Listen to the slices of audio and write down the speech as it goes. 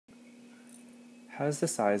How does the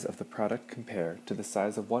size of the product compare to the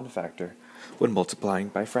size of one factor when multiplying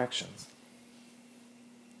by fractions?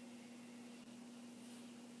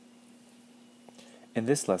 In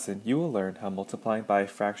this lesson, you will learn how multiplying by a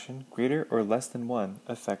fraction greater or less than 1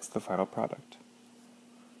 affects the final product.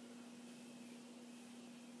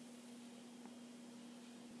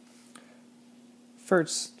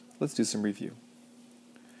 First, let's do some review.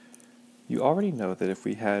 You already know that if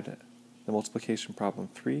we had the multiplication problem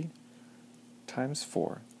 3 times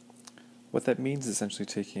 4, what that means is essentially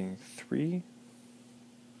taking 3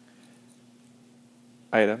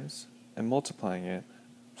 items and multiplying it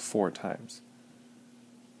 4 times.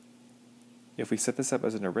 If we set this up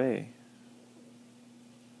as an array,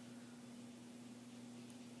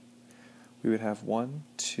 we would have 1,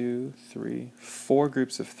 2, 3, 4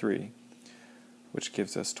 groups of 3, which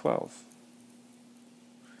gives us 12.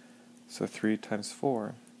 So 3 times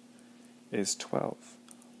 4 is 12.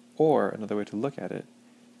 Or another way to look at it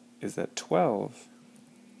is that 12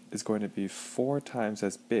 is going to be 4 times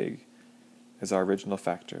as big as our original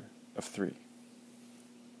factor of 3.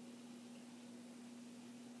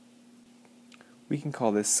 We can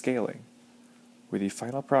call this scaling, where the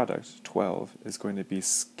final product, 12, is going to be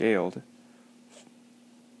scaled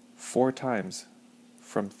 4 times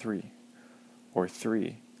from 3, or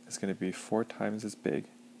 3 is going to be 4 times as big.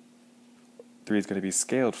 3 is going to be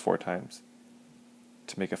scaled 4 times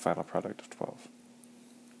to make a final product of 12.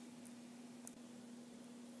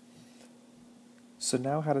 So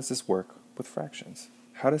now how does this work with fractions?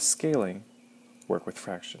 How does scaling work with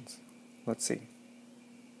fractions? Let's see.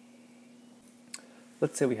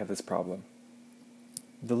 Let's say we have this problem.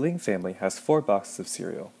 The Ling family has 4 boxes of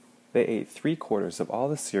cereal. They ate 3/4 of all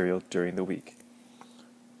the cereal during the week.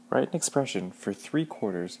 Write an expression for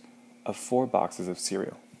 3/4 of 4 boxes of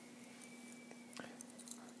cereal.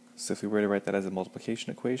 So if we were to write that as a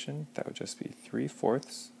multiplication equation, that would just be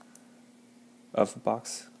 3/4 of the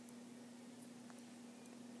box,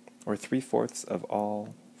 or 3/4 of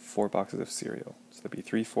all 4 boxes of cereal. So that'd be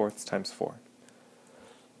 3/4 times 4.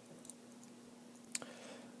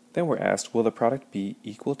 Then we're asked, will the product be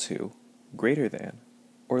equal to, greater than,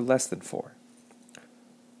 or less than 4?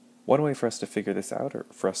 One way for us to figure this out, or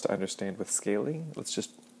for us to understand with scaling, let's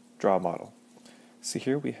just draw a model. So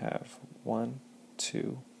here we have 1,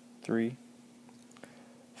 2, 3,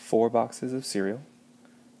 4 boxes of cereal.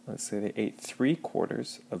 Let's say they ate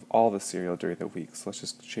 3/4 of all the cereal during the week. So let's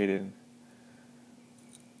just shade in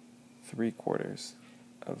 3/4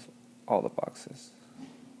 of all the boxes.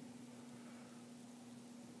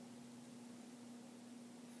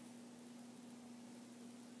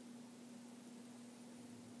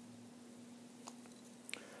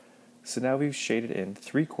 So now we've shaded in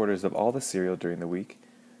 3/4 of all the cereal during the week.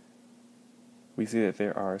 We see that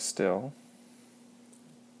there are still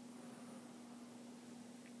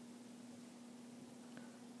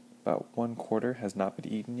about 1/4 has not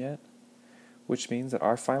been eaten yet, which means that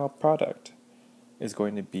our final product is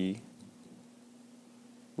going to be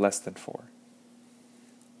less than 4.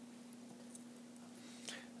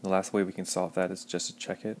 And the last way we can solve that is just to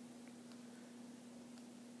check it.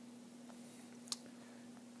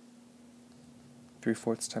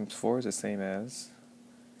 Three-fourths times 4 is the same as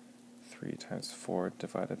 3 times 4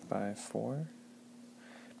 divided by 4.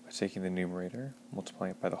 By taking the numerator,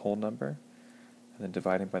 multiplying it by the whole number, and then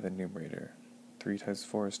dividing by the numerator. 3 times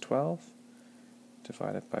 4 is 12,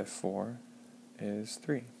 divided by 4 is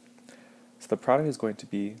 3. So the product is going to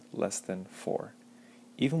be less than 4.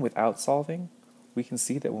 Even without solving, we can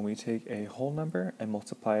see that when we take a whole number and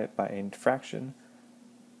multiply it by a fraction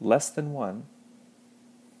less than 1,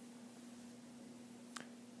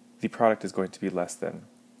 the product is going to be less than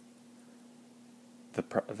the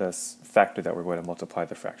factor that we're going to multiply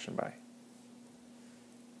the fraction by.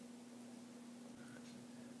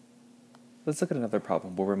 Let's look at another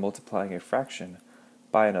problem where we're multiplying a fraction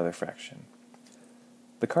by another fraction.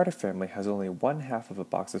 The Carter family has only 1/2 of a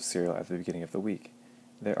box of cereal at the beginning of the week.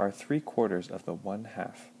 There are 3/4 of the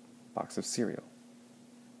 1/2 box of cereal.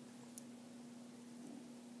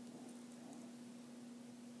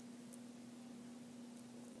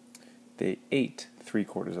 They ate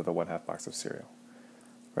 3/4 of the 1/2 box of cereal.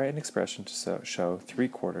 Write an expression to show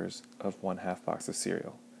 3/4 of 1/2 box of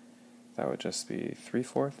cereal. That would just be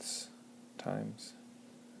 3/4 times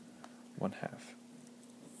 1/2.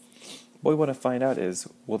 What we want to find out is,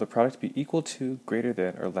 will the product be equal to, greater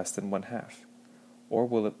than, or less than 1/2? Or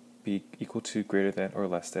will it be equal to, greater than, or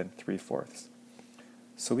less than 3/4?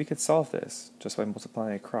 So we could solve this just by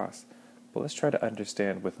multiplying across, but let's try to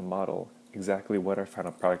understand with a model exactly what our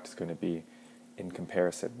final product is going to be in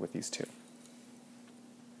comparison with these two.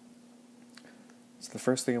 So the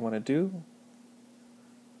first thing I want to do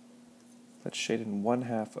Let's shade in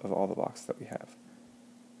 1/2 of all the boxes that we have,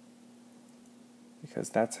 because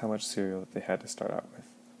that's how much cereal that they had to start out with.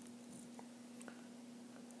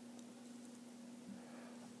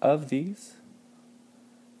 Of these,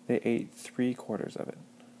 they ate 3/4 of it.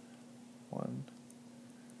 1,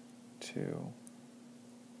 2,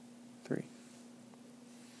 3.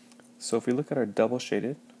 So if we look at our double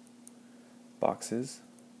shaded boxes,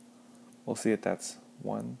 we'll see that that's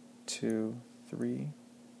 1, 2, 3.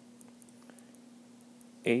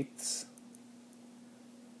 1/8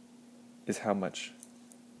 is how much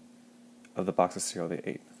of the box of cereal they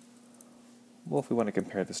ate. Well, if we want to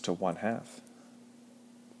compare this to 1/2,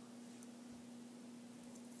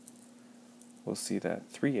 we'll see that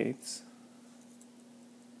 3/8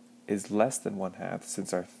 is less than 1/2,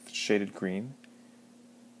 since our shaded green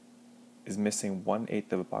is missing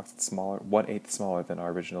 1/8 of a box that's smaller, 1/8 smaller than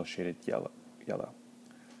our original shaded yellow.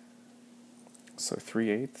 So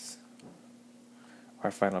 3/8, our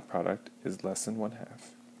final product, is less than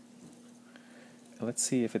 1/2. And let's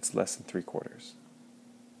see if it's less than 3/4.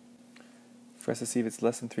 For us to see if it's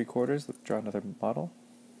less than 3/4, let's draw another model.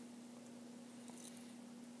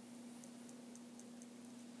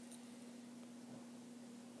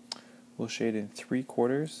 We'll shade in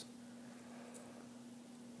 3/4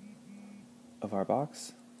 of our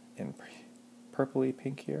box in purpley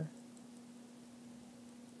pink here.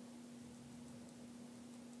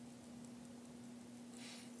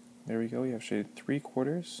 There we go, we have shaded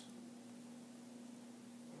 3/4.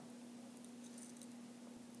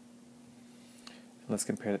 And let's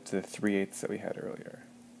compare it to the 3/8 that we had earlier.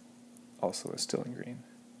 Also is still in green.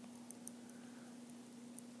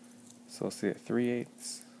 So we'll see that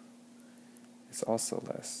 3/8 is also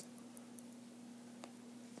less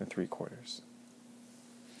than 3/4.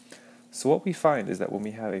 So what we find is that when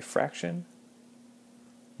we have a fraction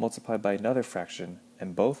multiplied by another fraction,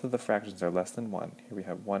 and both of the fractions are less than 1, here we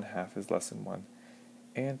have 1/2 is less than 1,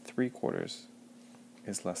 and 3/4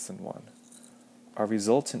 is less than 1. Our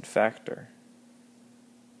resultant factor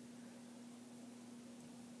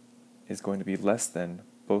is going to be less than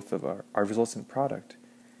both of our resultant product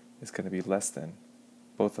is going to be less than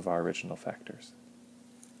both of our original factors.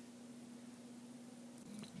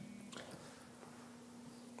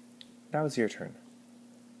 Now it's your turn.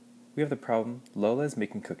 We have the problem, Lola is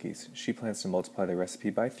making cookies. She plans to multiply the recipe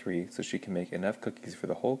by 3 so she can make enough cookies for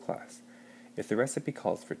the whole class. If the recipe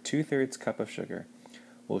calls for 2/3 cup of sugar,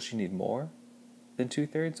 will she need more than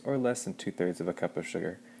 2/3 or less than 2/3 of a cup of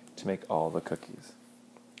sugar to make all the cookies?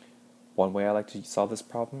 One way I like to solve this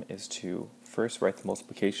problem is to first write the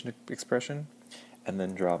multiplication expression and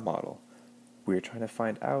then draw a model. We're trying to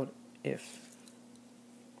find out if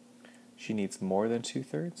she needs more than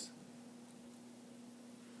 2/3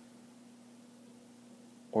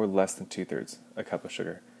 or less than 2/3 a cup of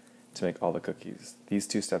sugar to make all the cookies. These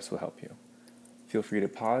two steps will help you. Feel free to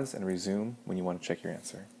pause and resume when you want to check your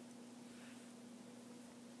answer.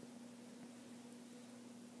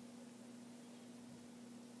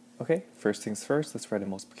 Okay, first things first, let's write a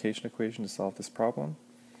multiplication equation to solve this problem.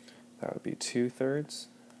 That would be 2/3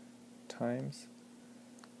 times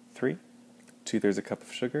 3. 2/3 a cup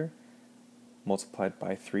of sugar multiplied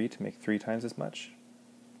by 3 to make 3 times as much.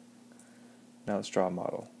 Now let's draw a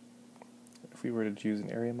model. If we were to use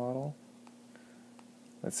an area model,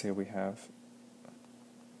 let's say we have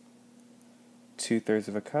 2/3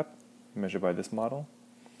 of a cup measured by this model,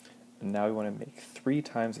 and now we want to make 3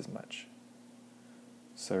 times as much.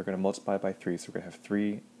 So we're going to multiply by 3, so we're going to have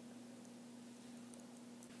 3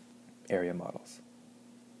 area models.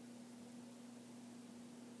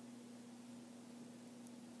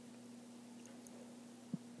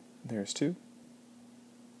 There's 2.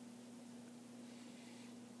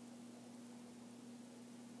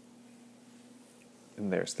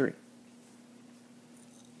 And there's 3.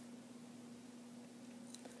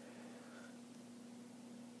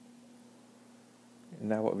 And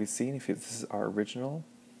now what we've seen, if this is our original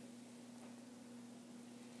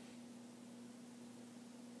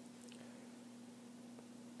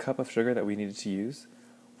cup of sugar that we needed to use,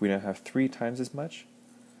 we now have 3 times as much,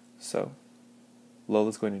 so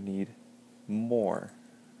Lola's going to need more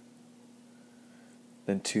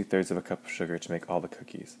than 2/3 of a cup of sugar to make all the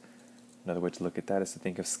cookies. Another way to look at that is to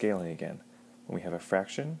think of scaling again. When we have a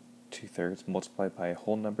fraction, 2/3 multiplied by a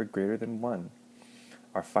whole number greater than 1,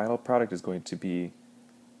 our final product is going to be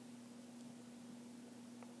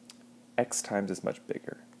x times as much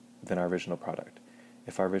bigger than our original product.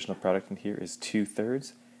 If our original product in here is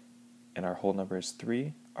 2/3 and our whole number is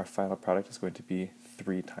 3, our final product is going to be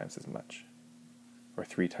 3 times as much, or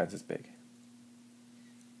 3 times as big.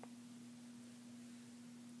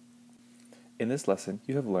 In this lesson,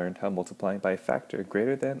 you have learned how multiplying by a factor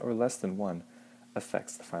greater than or less than 1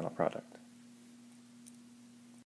 affects the final product.